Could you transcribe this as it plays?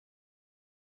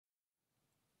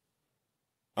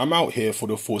I'm out here for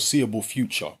the foreseeable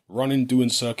future, running, doing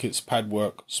circuits, pad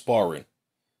work, sparring.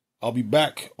 I'll be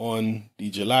back on the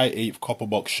July 8th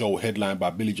Copperbox show headlined by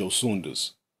Billy Joe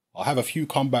Saunders. I'll have a few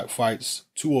comeback fights,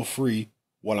 2 or 3,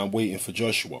 while I'm waiting for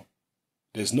Joshua.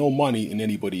 There's no money in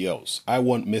anybody else. I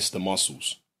want Mr.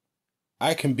 Muscles.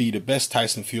 I can be the best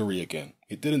Tyson Fury again.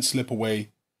 It didn't slip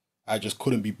away. I just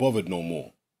couldn't be bothered no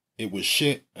more. It was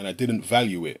shit and I didn't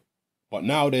value it. But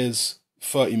now there's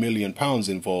 £30 million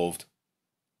involved.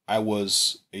 I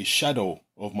was a shadow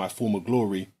of my former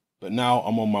glory, but now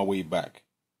I'm on my way back.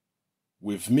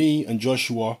 With me and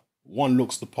Joshua, one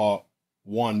looks the part,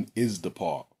 one is the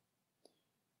part.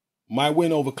 My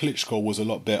win over Klitschko was a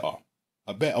lot better.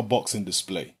 A better boxing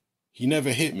display. He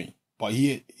never hit me, but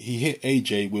he hit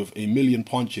AJ with a million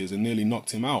punches and nearly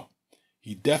knocked him out.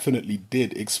 He definitely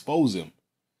did expose him.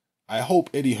 I hope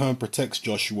Eddie Hearn protects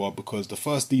Joshua because the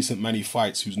first decent man he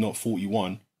fights who's not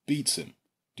 41 beats him.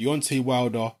 Deontay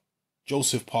Wilder,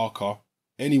 Joseph Parker,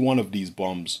 any one of these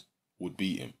bums would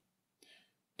beat him.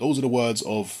 Those are the words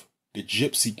of the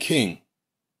Gypsy King,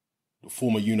 the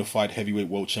former unified heavyweight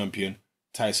world champion,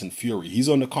 Tyson Fury. He's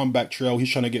on the comeback trail. He's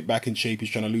trying to get back in shape. He's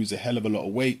trying to lose a hell of a lot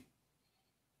of weight.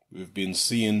 We've been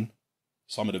seeing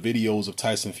some of the videos of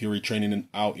Tyson Fury training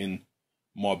out in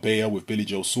Marbella with Billy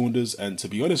Joe Saunders. And to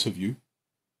be honest with you,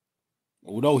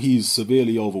 although he's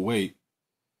severely overweight,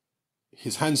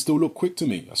 his hands still look quick to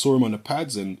me. I saw him on the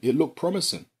pads and it looked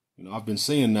promising. I've been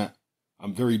saying that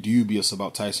I'm very dubious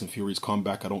about Tyson Fury's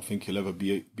comeback. I don't think he'll ever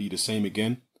be the same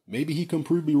again. Maybe he can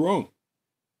prove me wrong.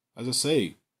 As I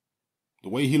say, the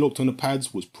way he looked on the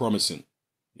pads was promising.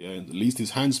 Yeah, and at least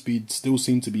his hand speed still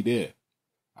seemed to be there.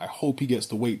 I hope he gets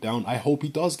the weight down. I hope he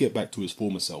does get back to his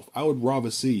former self. I would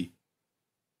rather see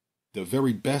the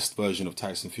very best version of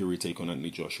Tyson Fury take on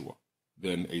Anthony Joshua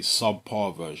than a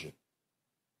subpar version.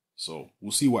 So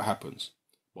we'll see what happens.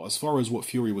 But as far as what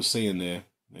Fury was saying there,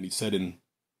 and he said in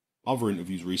other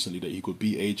interviews recently that he could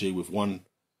beat AJ with one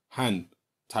hand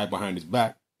tied behind his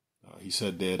back. He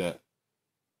said there that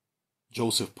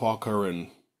Joseph Parker and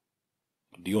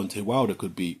Deontay Wilder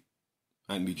could beat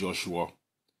Anthony Joshua.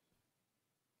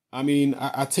 I mean,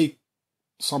 I take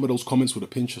some of those comments with a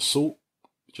pinch of salt.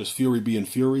 Just Fury being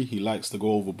Fury. He likes to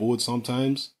go overboard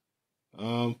sometimes.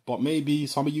 But maybe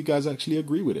some of you guys actually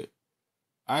agree with it.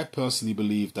 I personally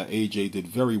believe that AJ did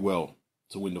very well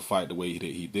to win the fight the way that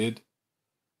he did.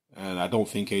 And I don't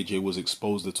think AJ was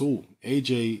exposed at all.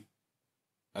 AJ,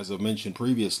 as I've mentioned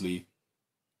previously,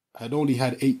 had only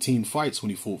had 18 fights when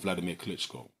he fought Vladimir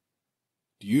Klitschko.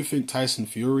 Do you think Tyson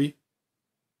Fury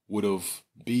would have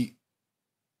beat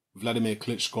Vladimir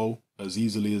Klitschko as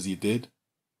easily as he did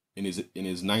in his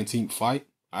 19th fight?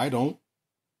 I don't.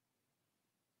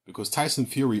 Because Tyson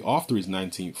Fury, after his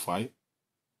 19th fight,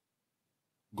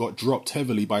 got dropped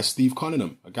heavily by Steve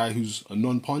Cunningham, a guy who's a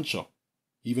non-puncher,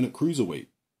 even at cruiserweight.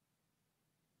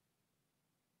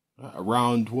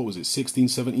 Around, 16,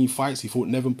 17 fights, he fought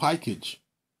Nevin Pikage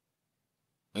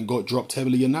and got dropped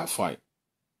heavily in that fight.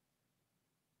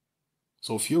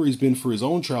 So Fury's been through his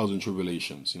own trials and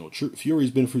tribulations.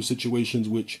 Fury's been through situations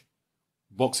which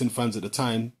boxing fans at the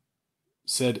time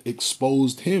said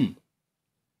exposed him.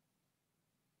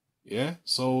 Yeah,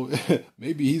 so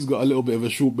maybe he's got a little bit of a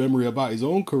short memory about his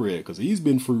own career because he's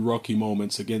been through rocky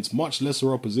moments against much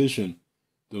lesser opposition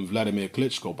than Vladimir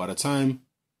Klitschko. By the time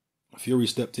Fury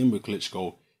stepped in with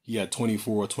Klitschko, he had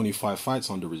 24 or 25 fights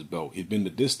under his belt. He'd been the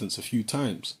distance a few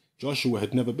times. Joshua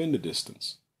had never been the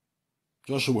distance.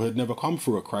 Joshua had never come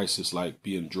through a crisis like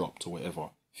being dropped or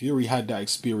whatever. Fury had that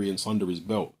experience under his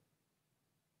belt.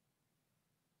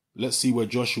 Let's see where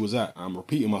Joshua's at. I'm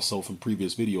repeating myself in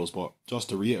previous videos, but just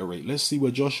to reiterate, let's see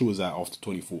where Joshua's at after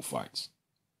 24 fights.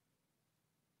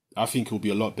 I think he'll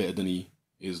be a lot better than he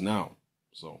is now.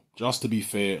 So, just to be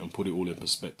fair and put it all in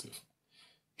perspective.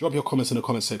 Drop your comments in the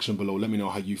comment section below. Let me know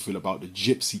how you feel about the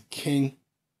Gypsy King,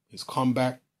 his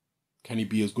comeback. Can he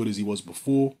be as good as he was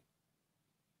before?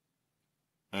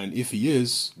 And if he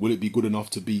is, will it be good enough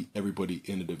to beat everybody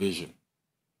in the division?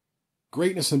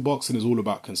 Greatness in boxing is all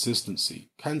about consistency.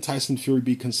 Can Tyson Fury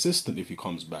be consistent if he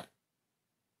comes back?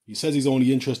 He says he's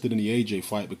only interested in the AJ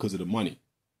fight because of the money.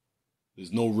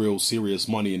 There's no real serious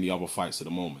money in the other fights at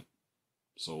the moment.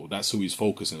 So that's who he's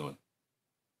focusing on.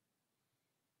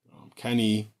 Can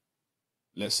he,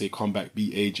 let's say, come back,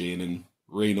 beat AJ and then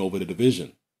reign over the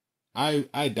division?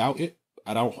 I doubt it.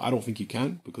 I don't think he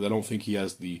can because I don't think he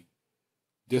has the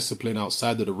discipline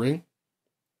outside of the ring.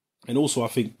 And also I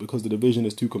think because the division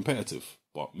is too competitive.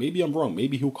 But maybe I'm wrong.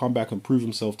 Maybe he'll come back and prove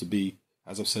himself to be,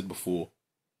 as I've said before,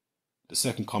 the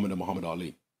second coming of Muhammad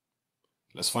Ali.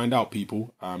 Let's find out,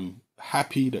 people. I'm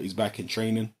happy that he's back in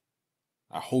training.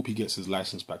 I hope he gets his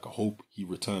license back. I hope he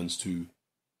returns to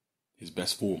his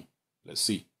best form. Let's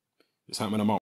see. It's happening. I'm out.